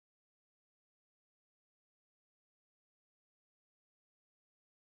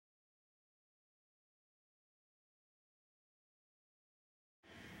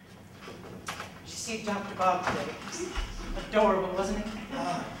see Dr. Bob today. Adorable, wasn't he?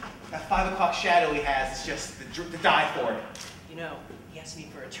 That 5 o'clock shadow he has is just to die for. You know, he asked me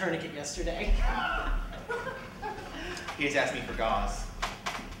for a tourniquet yesterday. He just asked me for gauze.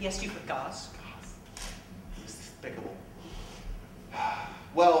 He asked you for gauze? It was despicable.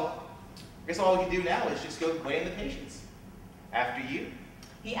 Well, I guess all we can do now is just go weigh in the patients. After you.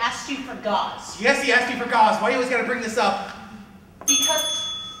 He asked you for gauze. Yes, he asked me for gauze. Why you always gotta bring this up? Because...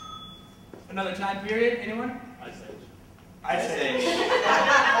 Another time period, anyone? I say.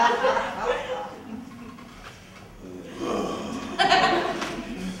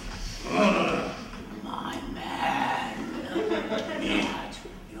 My man, not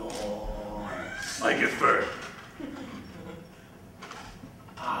yours. Like it fur.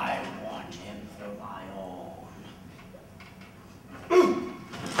 I want him for my own.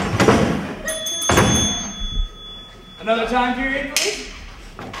 Another time period, please?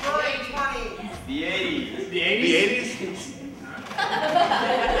 Early 20s. The 80s. The 80s? The 80s?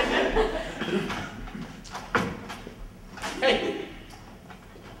 Hey.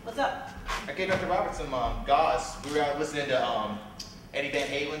 What's up? I gave Dr. Robert some gauze. We were out listening to Eddie Van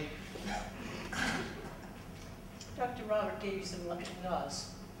Halen. Dr. Robert gave you some gauze.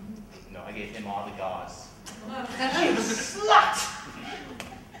 No, I gave him all the gauze. You slut!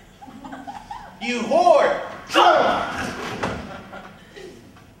 You whore!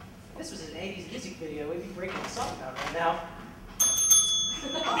 This was an 80s music video. We'd be breaking a song out right now.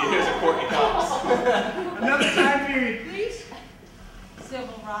 Here's a Courtney Cox. Another time period, please?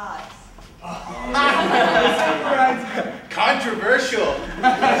 Civil rights. Controversial.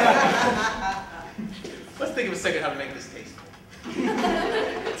 Let's think of a second how to make this tasteful.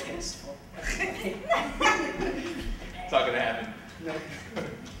 Tasteful. It's not gonna happen. No.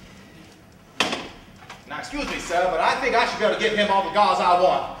 Now, excuse me, sir, but I think I should be able to give him all the gauze I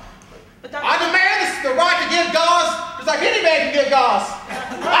want. But I demand the right to give gauze, just like any man can give gauze.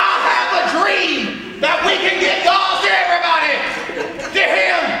 I have a dream that we can give gauze to everybody. To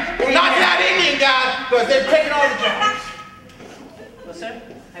him, not to that Indian guy, because they're taking all the jobs. Well, sir,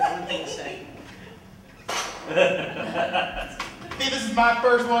 I have one thing to say. See, this is my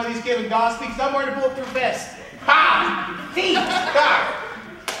first one of these giving gauze speaks. I'm wearing a bulletproof vest. Ha! Teeth! Ha!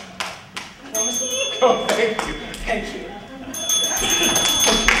 Well, Mr. Oh, thank you. Thank you.